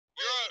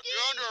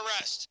under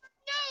arrest.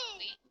 No!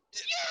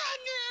 You're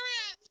under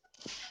arrest!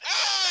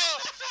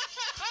 Oh!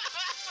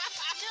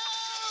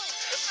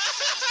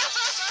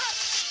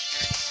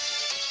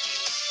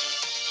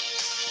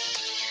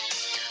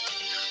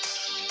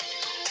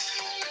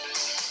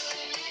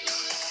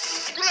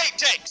 Great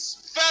takes,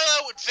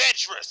 fellow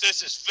adventurers.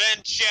 This is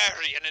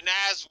Fencharian, and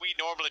as we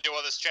normally do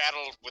on this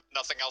channel with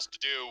nothing else to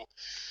do,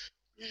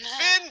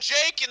 Finn,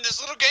 Jake, and this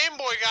little Game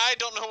Boy guy,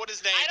 don't know what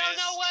his name is. I don't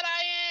know what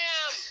I am!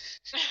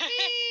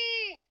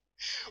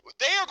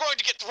 They are going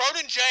to get thrown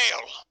in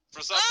jail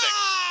for something.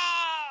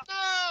 Ah!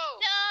 No!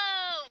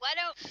 No, I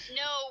don't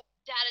know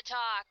how to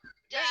talk.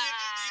 You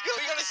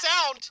gotta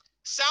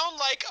sound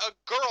like a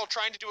girl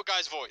trying to do a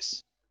guy's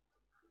voice.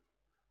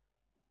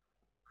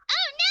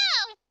 Oh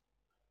no!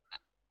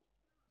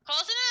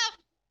 Close enough!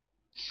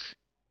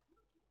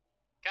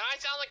 Can I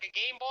sound like a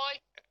Game Boy?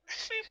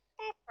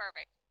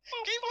 Perfect.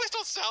 Game Boys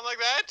don't sound like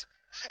that.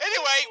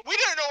 Anyway, we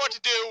didn't know what to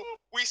do.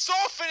 We saw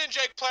Finn and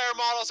Jake player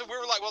models, and we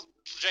were like, well,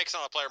 Jake's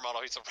not a player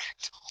model, he's a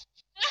ragdoll.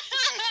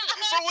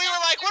 But we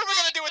were like, what are we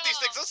gonna do with these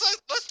things?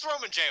 Let's throw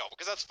them in jail,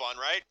 because that's fun,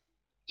 right?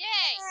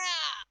 Yay!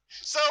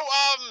 So,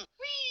 I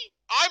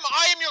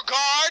am your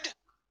guard,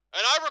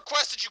 and I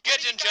request that you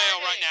get in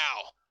jail right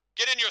now.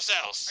 Get in your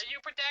cells. Are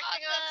you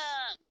protecting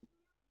us? Awesome.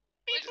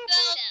 Which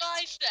cell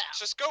my cell?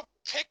 Just go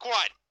pick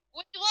one.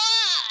 Which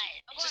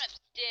one? I'm going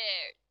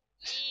upstairs.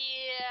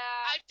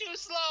 Yeah. I'm too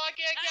slow, I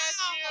can't catch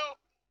you.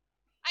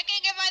 I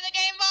can't get by the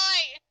Game Boy.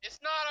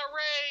 It's not a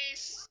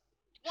race.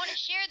 Want to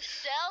share the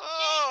cell,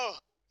 Oh,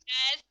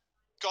 Jake?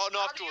 gotten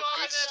off to a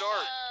good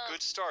start.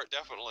 Good start,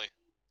 definitely.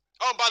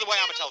 Oh, and by the way,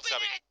 I'm a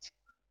Teletubby.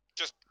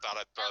 Just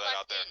thought I'd throw that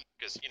out there,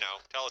 because, you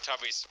know,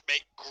 Teletubbies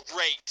make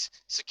great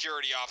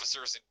security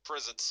officers in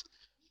prisons.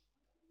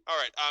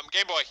 Alright,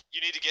 Game Boy,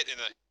 you need to get in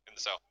the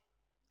cell.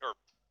 Or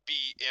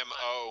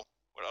BMO.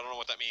 I don't know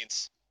what that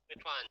means. Which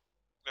one?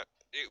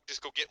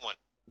 Just go get one.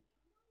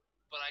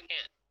 But I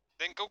can't.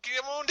 Then go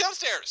get one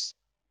downstairs.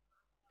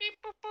 Beep,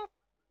 boop, boop.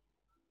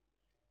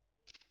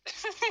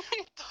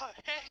 What the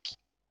heck?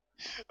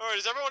 Alright,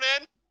 is everyone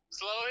in?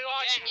 Slowly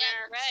watching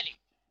there. Ready.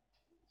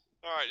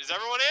 Alright, is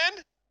everyone in?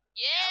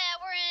 Yeah,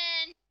 we're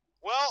in.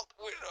 Well,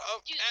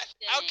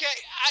 okay,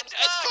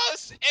 it's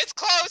close. It's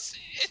close.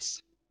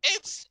 It's.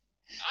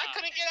 I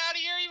couldn't get out of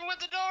here even with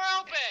the door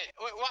open.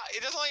 Wait, what? It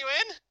doesn't let you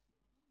in?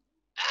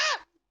 Ah!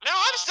 Now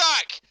I'm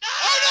stuck.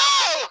 Oh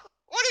no!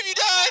 What have you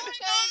done?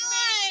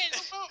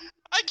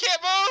 I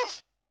can't move.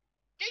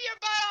 Get your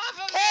butt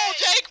off of me. Pull,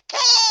 Jake,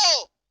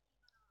 pull.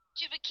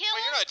 Should we kill Oh,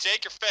 him? you're not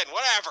Jake, you're Finn.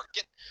 Whatever.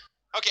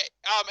 Okay.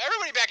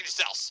 Everybody back in your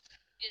cells.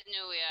 Just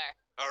know we are.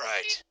 All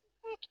right.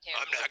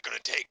 I'm not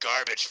gonna take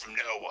garbage from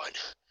no one.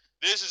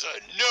 This is a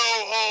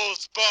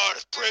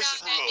no-holds-barred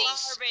prison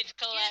rules. Garbage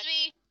collect.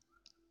 Excuse me.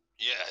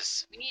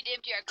 Yes. We need to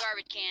empty our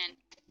garbage can.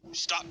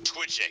 Stop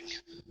twitching.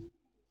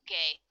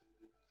 Okay.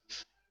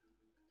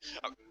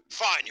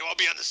 Fine, you all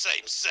be on the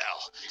same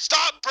cell.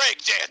 Stop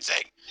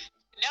breakdancing!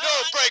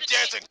 No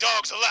breakdancing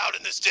dogs allowed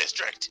in this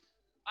district!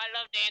 I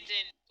love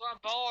dancing. It's what I'm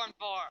born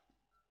for.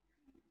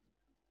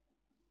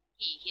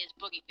 He has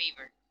boogie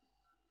fever.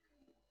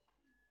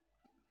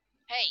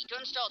 Hey,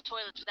 don't install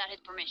toilets without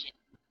his permission.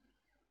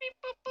 Beep,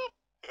 boop, boop.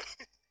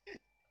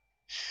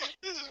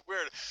 This is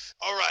weird.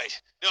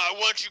 Alright, now I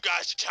want you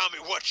guys to tell me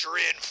what you're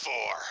in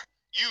for.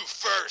 You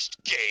first,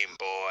 Game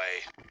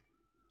Boy. I'm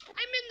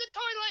in the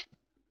toilet.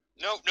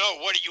 No,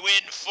 what are you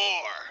in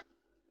for?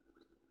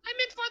 I'm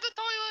in for the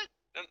toilet.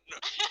 No.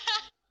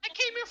 I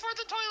came here for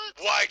the toilet.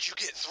 Why'd you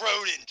get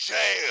thrown in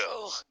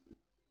jail?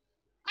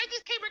 I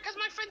just came here because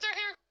my friends are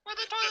here for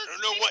the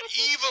toilet. No, what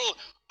evil,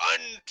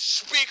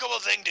 unspeakable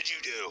thing did you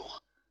do?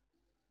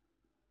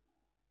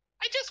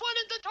 I just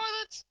wanted the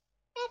toilets.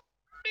 Boop,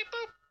 beep,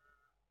 boop.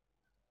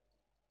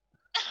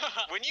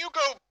 When you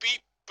go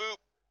beep,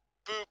 boop,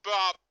 boop,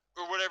 bop,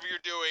 or whatever you're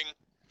doing,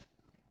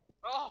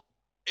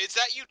 is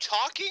that you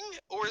talking,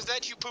 or is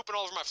that you pooping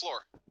all over my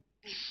floor?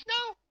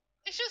 No,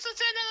 it's just a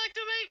sound I like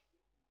to make.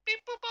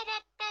 Beep, boop, bop,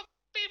 bop, bop,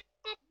 beep,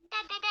 boop,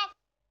 bop, bop, bop.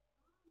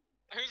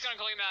 Who's gonna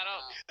clean that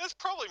up? That's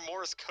probably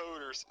Morse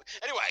code or something.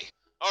 Anyway,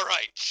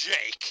 alright,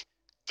 Jake,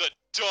 the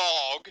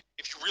dog,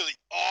 if you really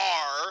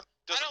are,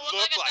 doesn't look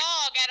like a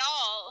dog at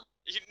all.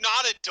 You're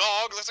not a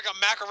dog, looks like a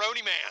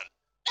macaroni man.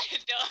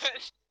 It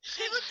does.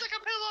 He looks like a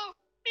pillow.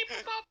 Beep,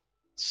 boop, bop.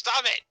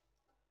 Stop it!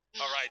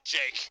 Alright,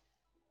 Jake,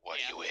 what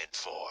are you in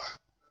for?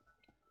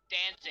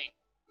 Dancing.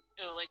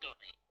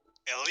 Illegally.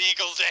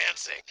 Illegal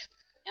dancing.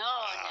 No.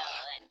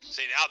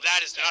 See, now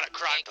that is not a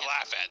crime to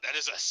laugh at. That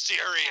is a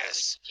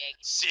serious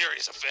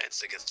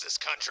offense against this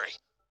country.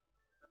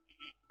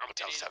 I'm a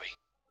Teletubby.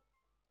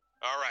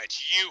 Alright,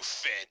 you,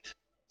 Finn.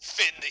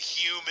 Finn the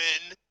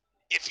human,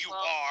 if you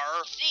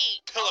are.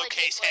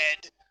 Pillowcase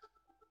head.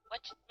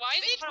 What? Why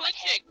is he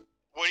twitching?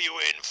 What are you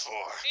in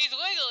for? He's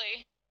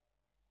wiggly.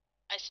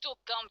 I stole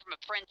gum from a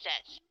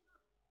princess.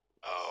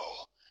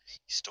 Oh,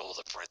 you stole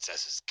the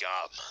princess's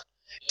gum.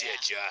 Yeah.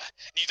 Did ya?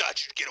 You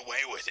thought you'd get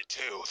away with it,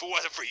 too, if it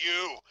wasn't for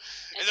you.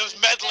 And those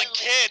meddling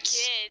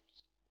kids.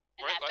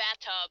 In that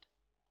bathtub.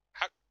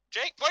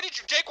 Jake,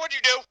 what'd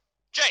you do?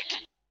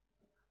 Jake!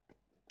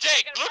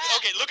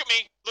 Okay, look at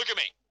me. Look at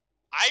me.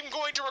 I'm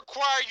going to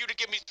require you to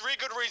give me 3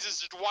 good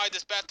reasons as to why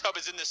this bathtub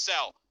is in this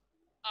cell.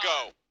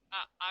 Go.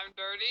 I'm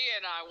dirty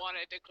and I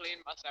wanted to clean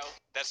myself.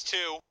 That's 2.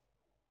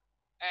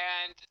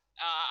 And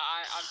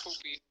I'm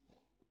poopy.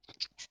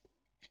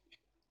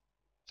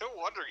 No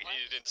wonder you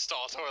needed to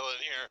install a toilet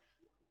in here.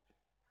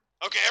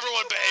 Okay,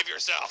 everyone behave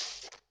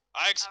yourself.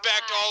 I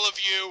expect all of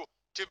you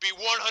to be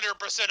 100%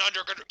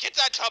 under control. Get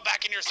that tub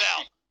back in your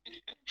cell.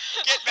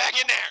 Get back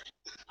in there.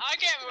 I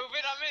can't move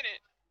it. I'm in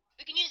it.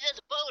 We can use it as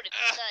a boat if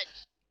it does.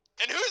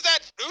 And who's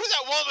that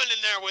woman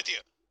in there with you?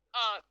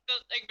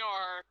 Just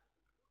ignore her.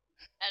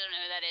 I don't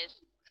know who that is.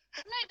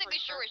 I'm not exactly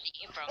sure where she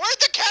came from.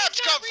 Where'd the couch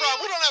come from?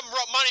 We don't have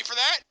money for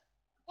that.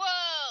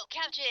 Whoa,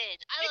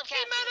 couches. I love couches. It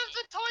came out of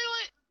the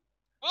toilet.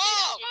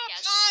 Whoa,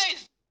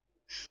 guys.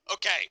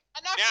 Okay,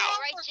 now,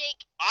 right,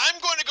 Jake? I'm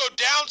going to go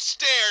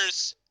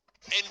downstairs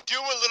and do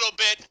a little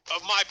bit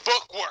of my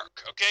book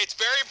work, okay? It's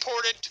very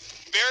important,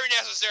 very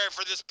necessary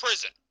for this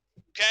prison,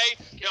 okay?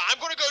 Now, I'm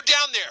going to go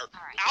down there,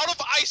 out of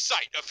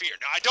eyesight of here.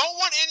 Now, I don't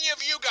want any of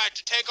you guys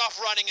to take off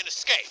running and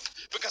escape,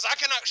 because I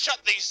cannot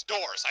shut these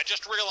doors. I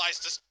just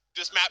realized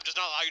this map does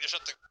not allow you to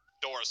shut the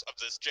doors of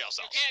this jail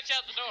cell. You can't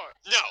shut the door.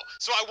 No,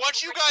 so I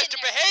want you guys to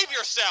behave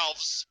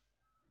yourselves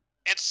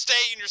and stay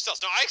in your cells.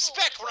 Now, I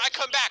expect when I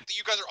come back that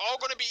you guys are all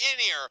going to be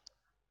in here.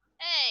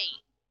 Hey,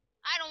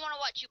 I don't want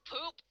to watch you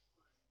poop.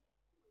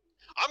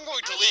 I'm going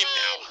to leave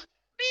now.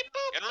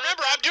 And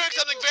remember, I'm doing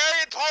something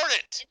very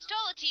important. Install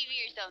a TV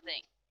or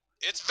something.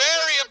 It's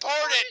very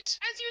important.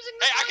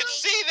 Hey, I can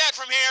see that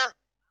from here.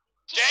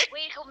 Jake?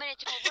 Wait a couple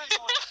minutes and we'll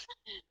run more.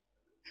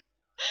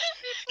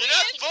 You're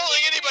not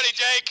fooling anybody,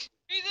 Jake.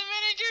 He's a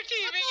miniature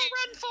TV.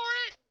 Run for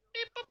it.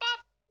 Beep, boop, bop.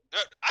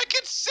 I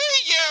can see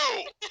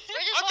you.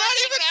 I'm not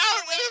even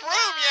out in the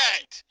room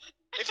yet.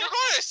 If you're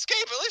going to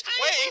escape, at least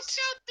wait.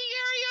 Out the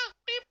area.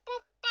 Beep, boop,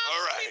 bop.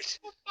 All right.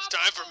 It's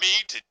time for me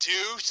to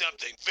do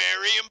something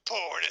very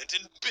important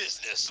and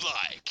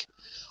businesslike.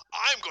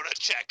 I'm going to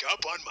check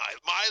up on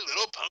my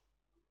little pump.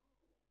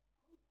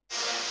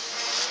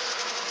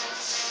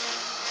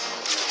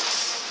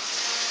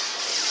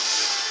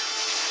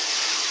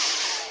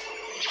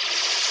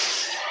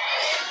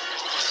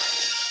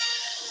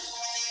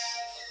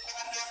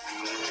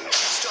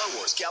 Star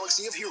Wars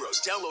Galaxy of Heroes.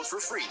 Download for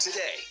free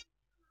today.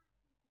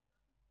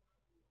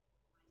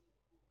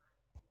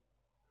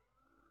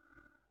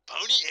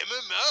 Pony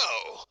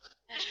MMO.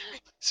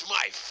 It's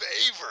my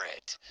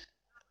favorite.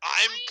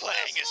 I'm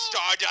playing as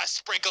Stardust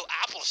Sprinkle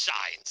Apple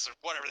Shines, or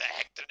whatever the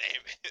heck the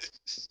name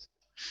is.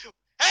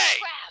 Hey!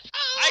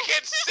 I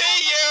can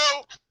see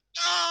you!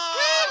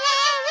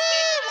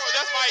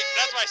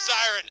 That's my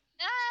siren.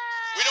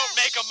 We don't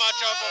make much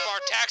of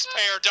our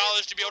taxpayer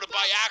dollars to be able to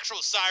buy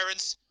actual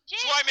sirens,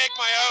 so I make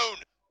my own.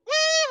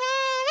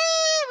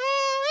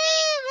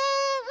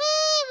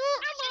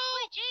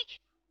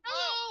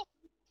 Hello.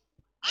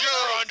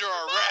 You're under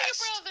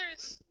arrest.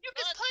 Brothers, you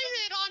can play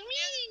it on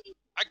me.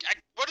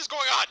 What is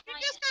going on? You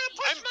just gotta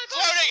push I'm my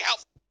floating.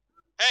 Help!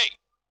 Hey,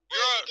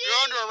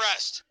 you're under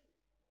arrest.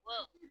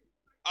 Whoa.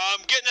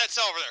 Get in that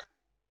cell over there.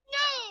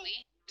 No,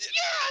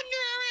 you're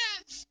under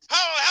arrest.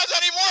 How's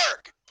that even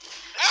work?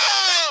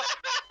 Oh!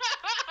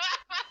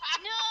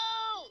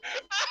 No.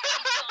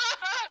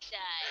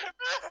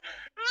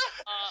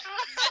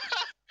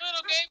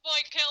 Little Game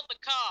Boy killed the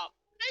cop.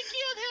 I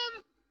killed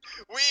him.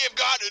 We have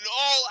got an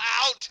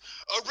all-out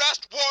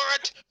arrest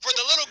warrant for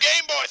the little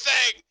Game Boy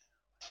thing.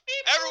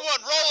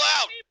 Everyone, roll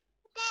out.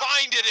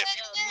 Find it if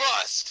you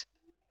must.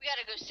 We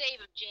gotta go save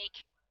him,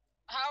 Jake.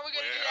 How are we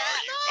gonna Where do that?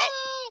 are you?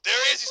 Oh,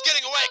 there he is. He's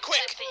getting away.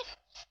 Quick.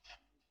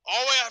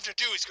 All we have to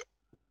do is go.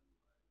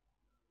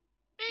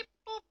 Beep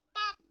boop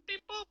bop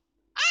beep boop.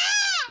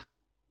 Ah!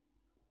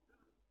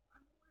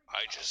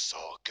 I just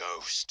saw a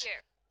ghost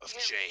of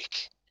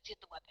Jake. Let's get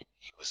the weapon.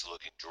 He was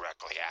looking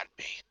directly at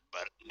me,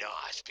 but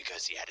not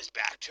because he had his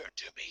back turned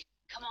to me.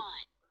 Come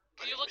on.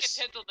 But You it look was,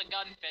 intense with the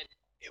gun fit.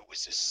 it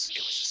was a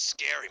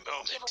scary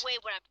moment. Give away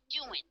what I'm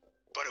doing.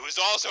 But it was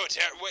also a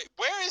wait,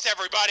 where is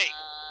everybody?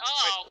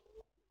 Uh-oh.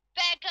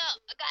 Back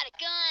up. I got a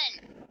gun.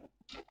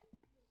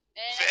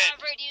 And Finn. I'm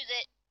not afraid to use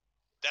it.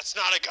 That's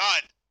not a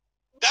gun.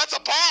 That's a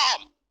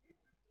bomb.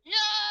 No!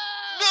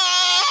 No!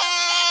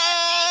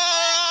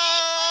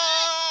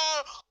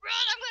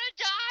 Run, I'm gonna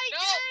die,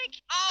 No.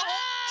 Jake! Oh,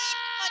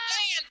 Ah! my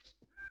dance.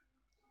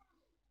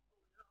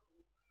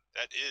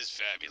 That is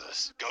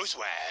fabulous. Go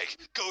swag.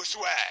 Go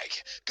swag.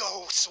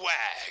 Go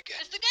swag.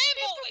 It's the Game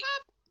Boy.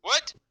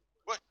 What?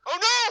 What? Oh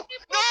no!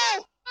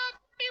 No!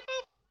 Beep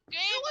boop. Game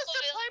Who wants to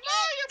Boy. play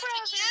Mario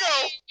Bros? No!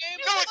 Game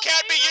No, it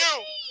can't be you!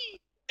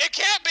 It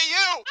can't be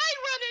you! I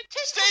run it.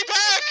 Stay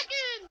back!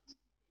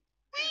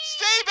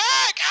 Stay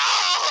back!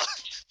 Oh!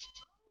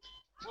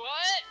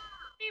 What?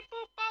 Beep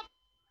boop bop.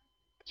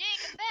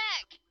 Jake, I'm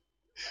back.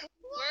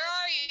 Where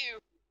are you?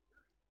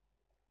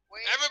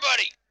 Where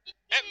Everybody!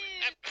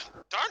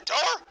 Darn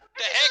door!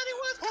 The heck?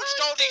 Who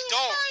stole these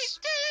doors?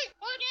 Jake!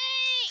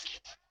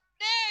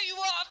 There you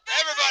are.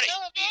 Everybody!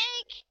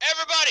 Jake!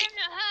 Everybody! Give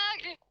me a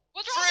hug.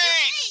 What's wrong with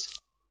your Freeze!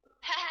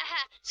 Ha ha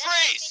ha. Freeze! That's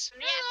the face from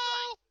the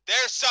afterlife.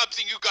 There's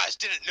something you guys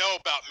didn't know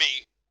about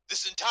me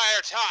this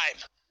entire time.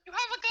 You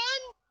have a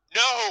gun?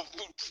 No,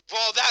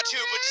 well, that too,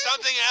 You're but red?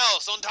 something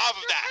else on top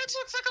of Your that. head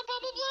looks like a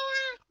bubble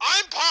blower.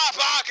 I'm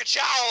Papa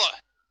Kachala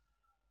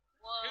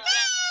Whoa.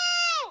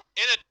 No!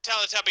 in a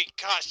Teletubby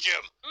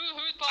costume.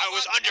 Who's I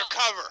was Papa?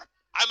 undercover.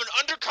 I'm an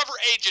undercover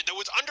agent that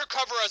was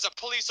undercover as a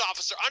police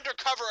officer,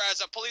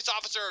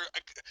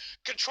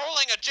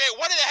 controlling a jail.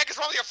 What the heck is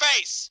wrong with your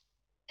face?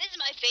 This is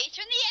my face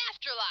from the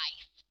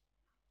afterlife.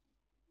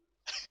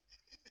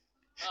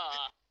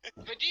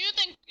 But do you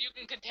think you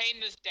can contain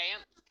this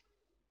dance?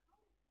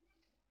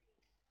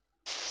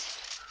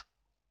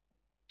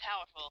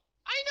 Powerful.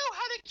 I know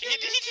how to kill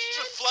Did he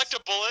just deflect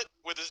a bullet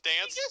with his You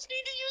dance? just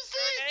need to use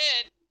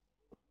this.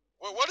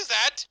 What is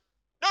that?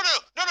 No,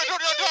 don't!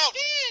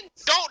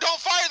 Dance. Don't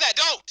fire that!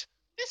 Don't!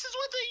 This is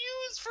what they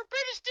use for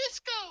British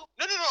disco.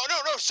 No,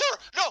 sir!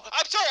 No,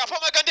 I'm sorry, I'll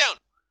put my gun down!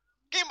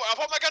 Game Boy, I'll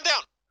put my gun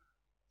down!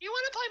 You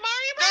want to play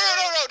Mario No,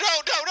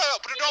 Bros?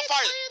 don't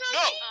fire it!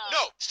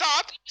 No,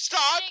 stop!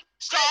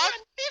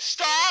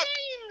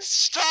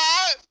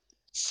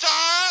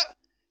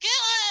 Kill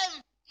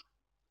him!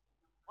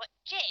 What,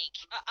 Jake?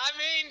 I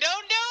mean,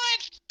 don't do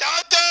it.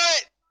 Don't do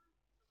it!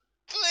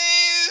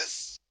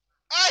 Please!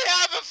 I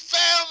have a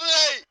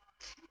family!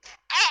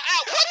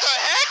 Ow, what the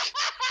heck?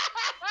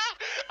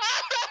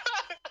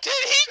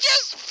 Did he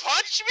just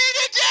punch me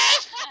to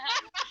death?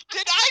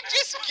 Did I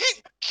just get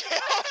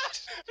killed?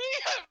 He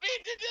got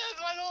beat to death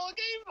by the little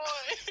Game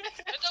Boy.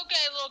 It's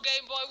okay, little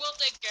Game Boy. We'll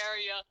take care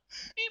of you.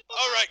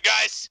 Alright,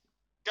 guys.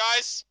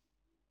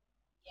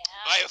 Yeah.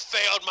 I have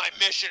failed my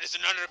mission as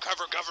an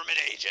undercover government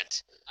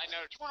agent. I know.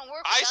 You want to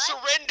work I with us?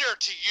 surrender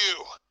to you.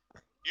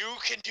 You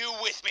can do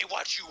with me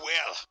what you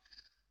will.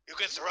 You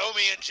can throw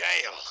me in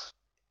jail.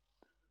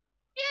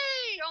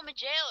 Yay! Throw him in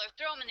jail or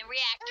throw him in the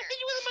reactor. Hit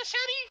you with a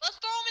machete? Let's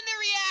throw him in the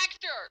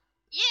reactor.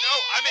 Yeah. No,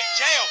 I'm in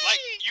jail.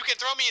 Like, you can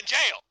throw me in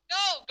jail.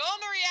 Go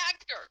in the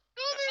reactor.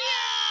 Go there.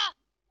 Ah!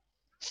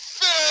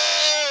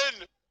 Finn!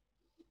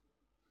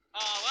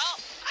 Well.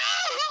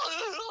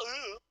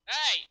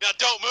 Hey. Now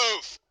don't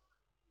move.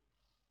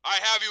 I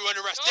have you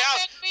under arrest. Don't Down.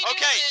 make me do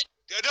Okay.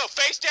 it. No,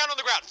 face down on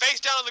the ground.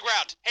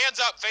 Hands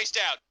up, face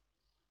down.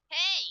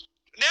 Hey.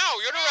 Now,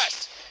 you're under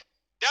arrest.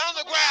 Down on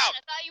the Hold ground.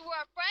 on, I thought you were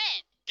a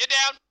friend. Get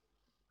down.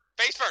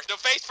 Face first. No,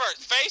 face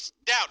first. Face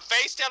down.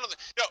 On the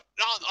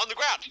on the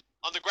ground.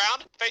 On the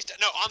ground.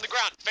 On the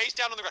ground. Face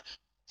down on the ground.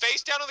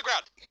 Face down on the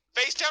ground.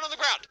 Face down on the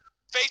ground.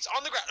 Face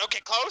on the ground. Okay,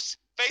 close.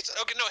 Face.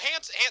 Okay, no,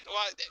 hands.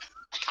 Well,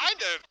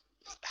 kind of.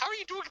 How are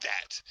you doing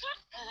that?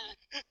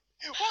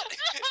 What?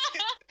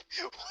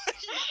 What are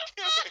you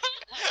doing?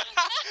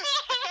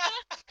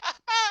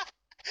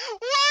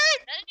 What?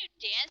 Is that a new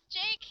dance,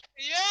 Jake?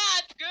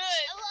 Yeah, it's good.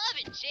 I love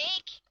it,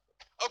 Jake.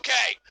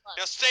 Okay.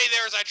 Now stay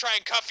there as I try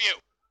and cuff you.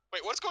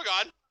 Wait, what's going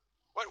on?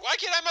 Why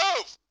can't I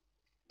move?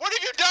 What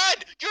have you done?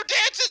 You're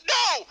dancing.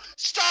 No!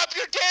 Stop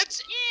your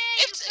dance.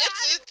 Yeah,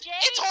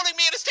 Jake. It's holding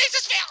me in a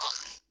stasis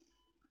field.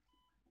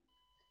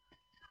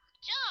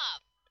 Good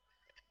job.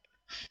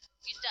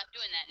 You stop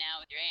doing that now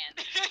with your hands.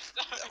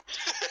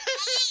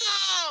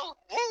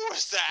 What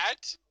was that?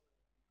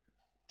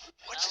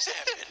 What just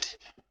happened?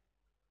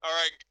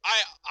 Alright,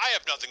 I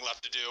have nothing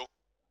left to do.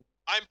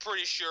 I'm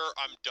pretty sure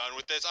I'm done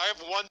with this. I have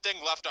one thing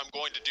left I'm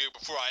going to do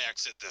before I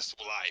exit this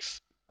life.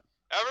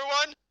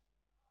 Everyone,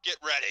 get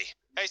ready.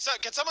 Hey,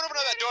 can someone open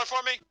up that door for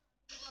me?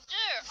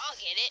 Sure, I'll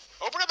get it.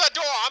 Open up that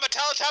door. I'm a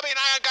Teletubby and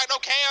I ain't got no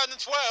care in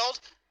this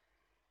world.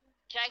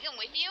 Can I come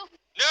with you?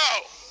 No!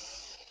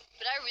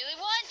 But I really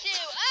want to.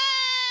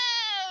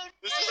 Oh!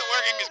 This isn't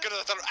working as good as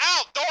I thought.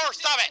 Ow! Door!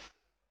 Stop it!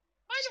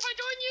 Mind if I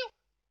join you?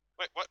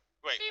 Wait, what?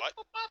 Wait, Beep, what?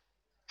 boop, bop.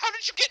 How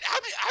did you get? How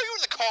are you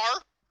in the car?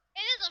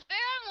 It isn't fair.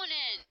 I want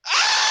in.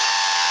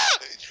 Ah!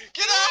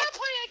 Get You out! wanna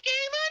play a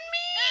game on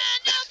me?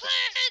 No,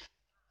 please.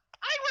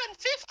 I run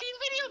 15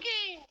 video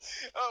games.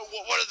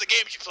 What are the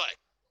games you play?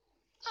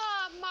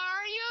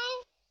 Mario,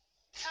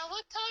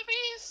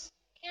 Teletubbies,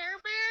 Care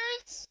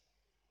Bears,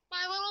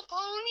 My Little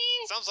Pony.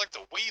 Sounds like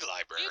the Wii Do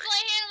library. you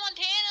play Hannah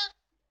Montana?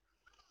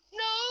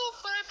 No,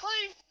 but I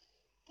play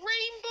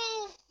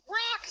Rainbow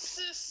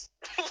Roxas.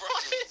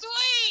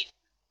 Sweet.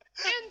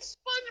 And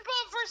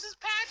SpongeBob versus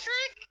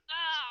Patrick.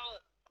 Oh.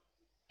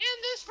 And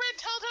this red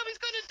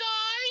Teletubby's gonna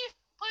die.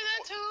 Play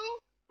that too.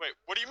 Wait,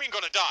 what do you mean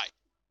gonna die?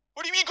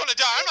 What do you mean gonna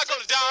die? I'm not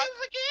gonna die. It's the name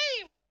of the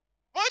game.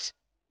 What?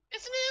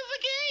 It's the name of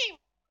the game.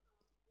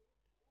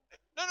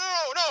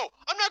 No.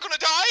 I'm not gonna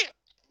die.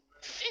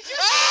 It's your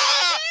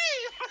Ah!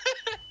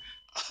 name.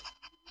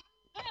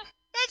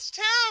 That's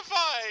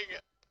terrifying.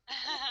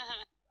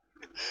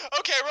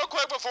 Okay, real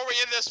quick before we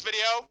end this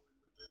video.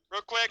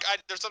 Real quick,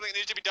 there's something that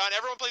needs to be done.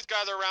 Everyone please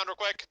gather around real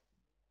quick.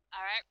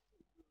 Alright.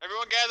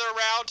 Everyone gather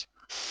around.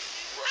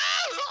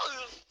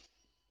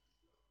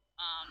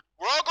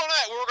 We're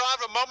gonna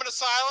have a moment of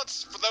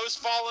silence for those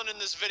fallen in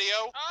this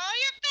video. Oh,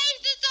 your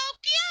face is so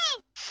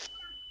cute.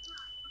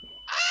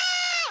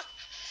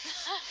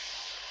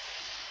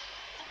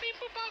 Beep,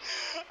 boop, bop.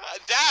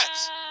 That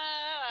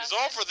is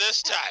all for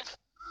this time.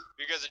 If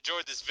you guys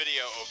enjoyed this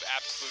video of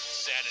absolute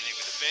insanity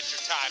with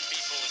Adventure Time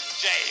people in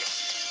jail,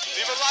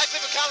 Leave a like,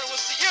 leave a comment. We'll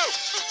see you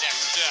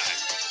next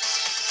time.